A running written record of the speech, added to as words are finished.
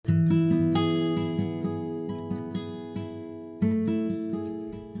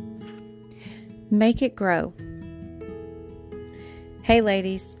Make it grow. Hey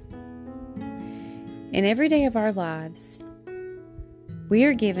ladies, in every day of our lives, we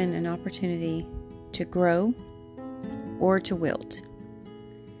are given an opportunity to grow or to wilt.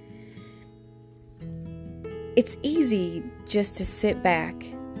 It's easy just to sit back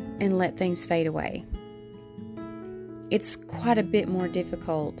and let things fade away. It's quite a bit more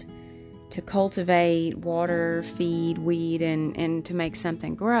difficult to cultivate, water, feed, weed, and to make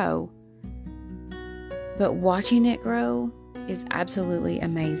something grow. But watching it grow is absolutely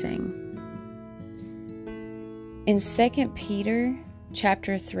amazing. In 2 Peter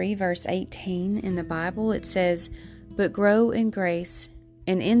chapter 3, verse 18 in the Bible, it says, "But grow in grace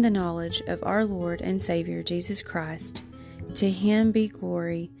and in the knowledge of our Lord and Savior Jesus Christ. To Him be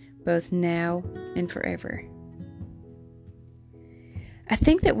glory both now and forever." I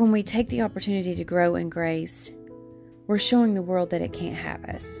think that when we take the opportunity to grow in grace, we're showing the world that it can't have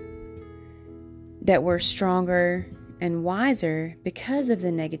us. That we're stronger and wiser because of the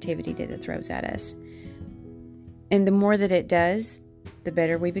negativity that it throws at us. And the more that it does, the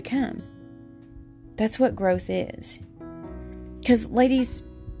better we become. That's what growth is. Because, ladies,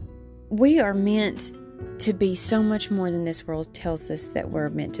 we are meant to be so much more than this world tells us that we're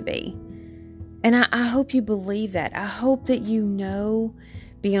meant to be. And I hope you believe that. I hope that you know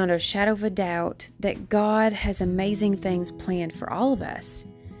beyond a shadow of a doubt that God has amazing things planned for all of us.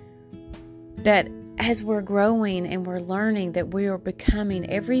 That as we're growing and we're learning that we are becoming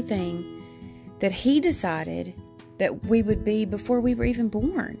everything that He decided that we would be before we were even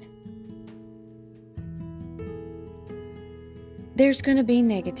born. There's going to be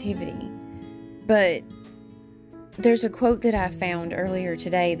negativity, but there's a quote that I found earlier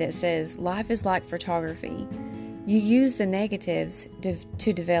today that says, "Life is like photography. You use the negatives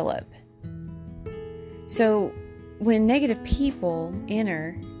to develop." So when negative people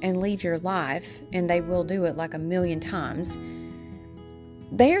enter and leave your life, and they will do it like 1,000,000 times,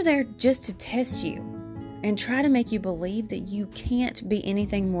 they're there just to test you and try to make you believe that you can't be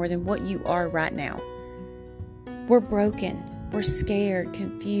anything more than what you are right now. We're broken. We're scared,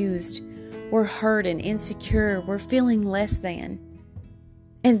 confused. We're hurt and insecure. We're feeling less than.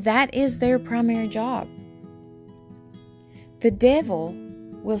 And that is their primary job. The devil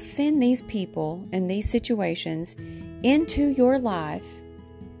will send these people and these situations into your life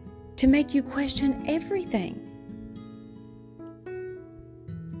to make you question everything.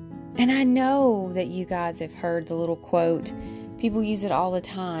 And I know that you guys have heard the little quote. People use it all the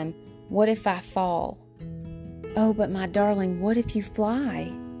time. "What if I fall?" "Oh, but my darling, what if you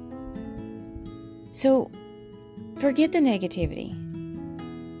fly?" So, forget the negativity.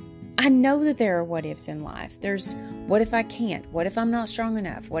 I know that there are what ifs in life. There's what if I can't? What if I'm not strong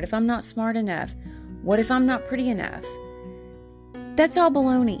enough? What if I'm not smart enough? What if I'm not pretty enough? That's all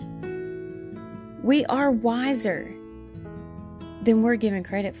baloney. We are wiser than we're given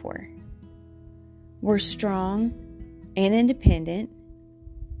credit for. We're strong and independent.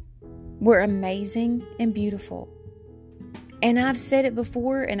 We're amazing and beautiful. And I've said it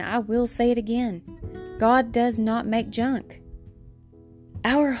before, and I will say it again. God does not make junk.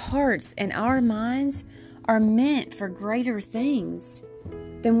 Our hearts and our minds are meant for greater things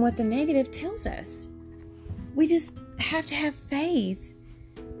than what the negative tells us. We just have to have faith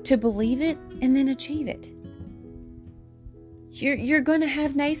to believe it and then achieve it. You're going to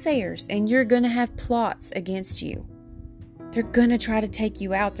have naysayers, and you're going to have plots against you. They're going to try to take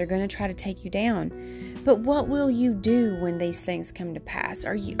you out. They're going to try to take you down. But what will you do when these things come to pass?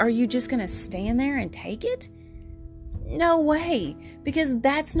 Are you just going to stand there and take it? No way, because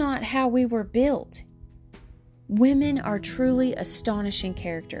that's not how we were built. Women are truly astonishing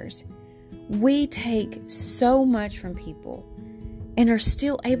characters. We take so much from people and are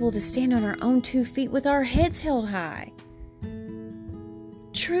still able to stand on our own 2 feet with our heads held high.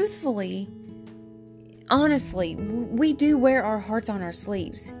 Truthfully, honestly, we do wear our hearts on our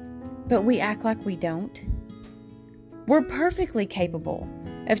sleeves, but we act like we don't. We're perfectly capable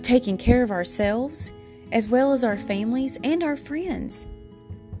of taking care of ourselves as well as our families and our friends.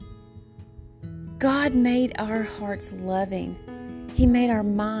 God made our hearts loving. He made our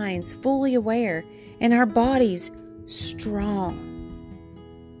minds fully aware and our bodies strong.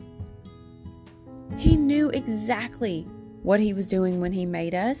 He knew exactly what He was doing when He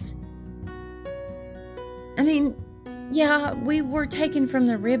made us. I mean, yeah, we were taken from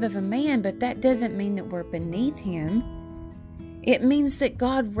the rib of a man, but that doesn't mean that we're beneath him. It means that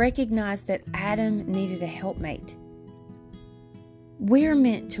God recognized that Adam needed a helpmate. We're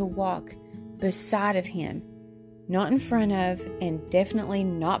meant to walk beside of him, not in front of, and definitely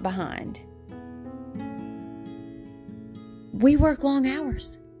not behind. We work long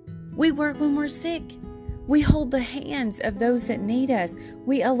hours. We work when we're sick. We hold the hands of those that need us.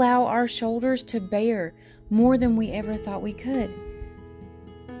 We allow our shoulders to bear more than we ever thought we could.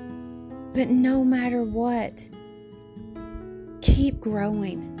 But no matter what, keep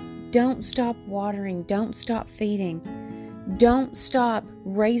growing. Don't stop watering. Don't stop feeding. Don't stop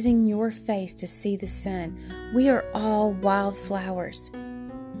raising your face to see the sun. We are all wildflowers.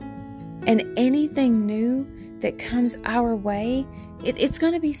 And anything new that comes our way, it's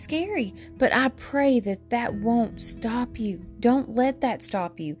going to be scary. But I pray that won't stop you. Don't let that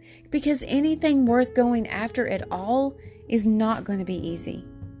stop you. Because anything worth going after at all is not going to be easy.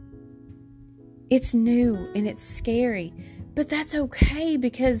 It's new and it's scary. But that's okay,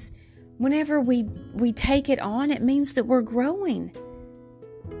 because whenever we take it on, it means that we're growing.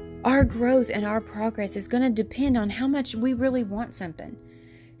 Our growth and our progress is going to depend on how much we really want something.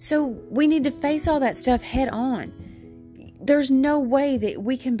 So we need to face all that stuff head on. There's no way that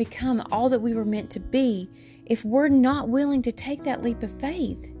we can become all that we were meant to be if we're not willing to take that leap of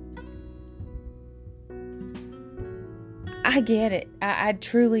faith. I get it. I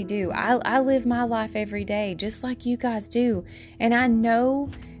truly do. I live my life every day just like you guys do. And I know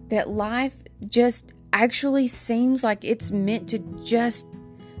that life just actually seems like it's meant to just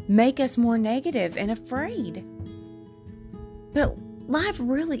make us more negative and afraid. But life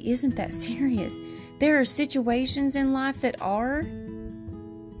really isn't that serious. There are situations in life that are,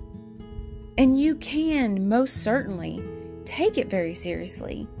 and you can most certainly take it very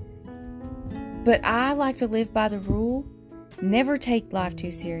seriously. But I like to live by the rule, never take life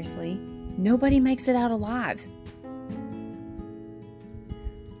too seriously. Nobody makes it out alive.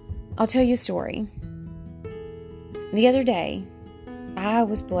 I'll tell you a story. The other day, I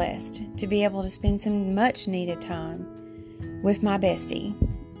was blessed to be able to spend some much needed time with my bestie,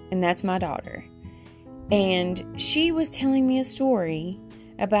 and that's my daughter. And she was telling me a story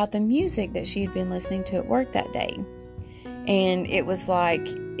about the music that she had been listening to at work that day. And it was like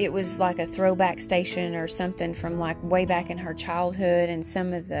a throwback station or something from like way back in her childhood, and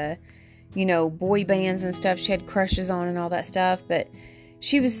some of the, boy bands and stuff she had crushes on and all that stuff. But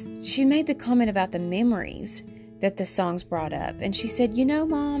she made the comment about the memories that the songs brought up. And she said,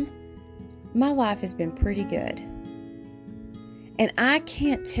 Mom, my life has been pretty good. And I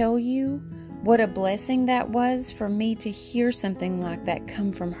can't tell you what a blessing that was for me to hear something like that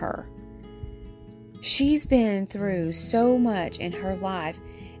come from her. She's been through so much in her life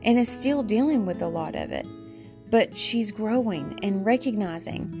and is still dealing with a lot of it. But she's growing and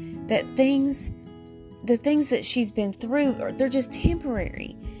recognizing that the things that she's been through, they're just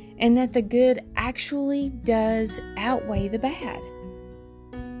temporary, and that the good actually does outweigh the bad.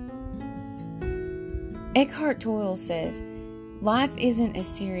 Eckhart Tolle says, life isn't as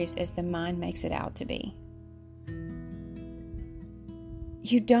serious as the mind makes it out to be.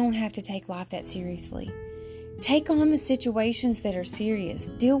 You don't have to take life that seriously. Take on the situations that are serious,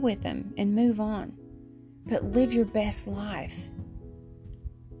 deal with them, and move on. But live your best life.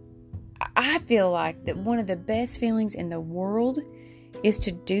 I feel like that one of the best feelings in the world is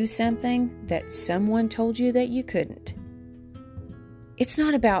to do something that someone told you that you couldn't. It's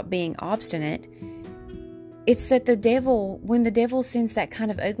not about being obstinate. It's that when the devil sends that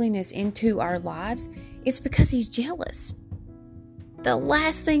kind of ugliness into our lives, it's because he's jealous. The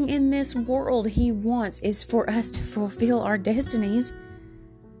last thing in this world he wants is for us to fulfill our destinies.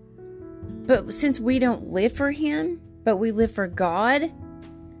 But since we don't live for him, but we live for God,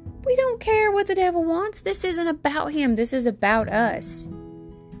 we don't care what the devil wants. This isn't about him. This is about us.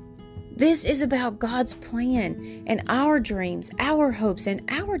 This is about God's plan and our dreams, our hopes, and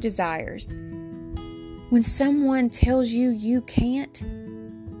our desires. When someone tells you you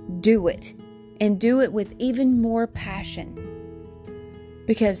can't, do it. And do it with even more passion.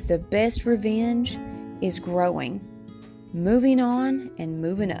 Because the best revenge is growing, moving on, and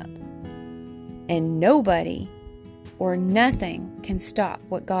moving up. And nobody or nothing can stop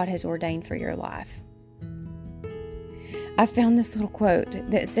what God has ordained for your life. I found this little quote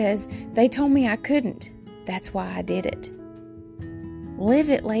that says, "They told me I couldn't. That's why I did it." Live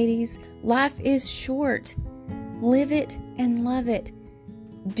it, ladies. Life is short. Live it and love it.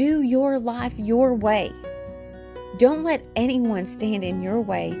 Do your life your way. Don't let anyone stand in your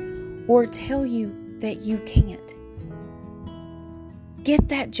way or tell you that you can't. Get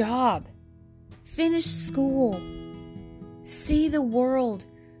that job. Finish school. See the world.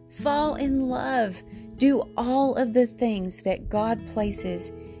 Fall in love. Do all of the things that God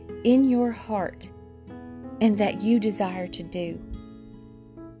places in your heart and that you desire to do.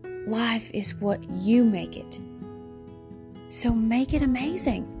 Life is what you make it. So make it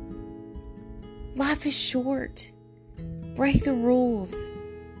amazing. Life is short. Break the rules.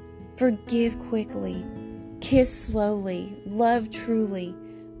 Forgive quickly, kiss slowly, love truly,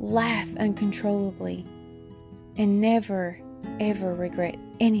 laugh uncontrollably, and never, ever regret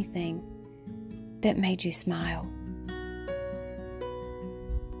anything that made you smile.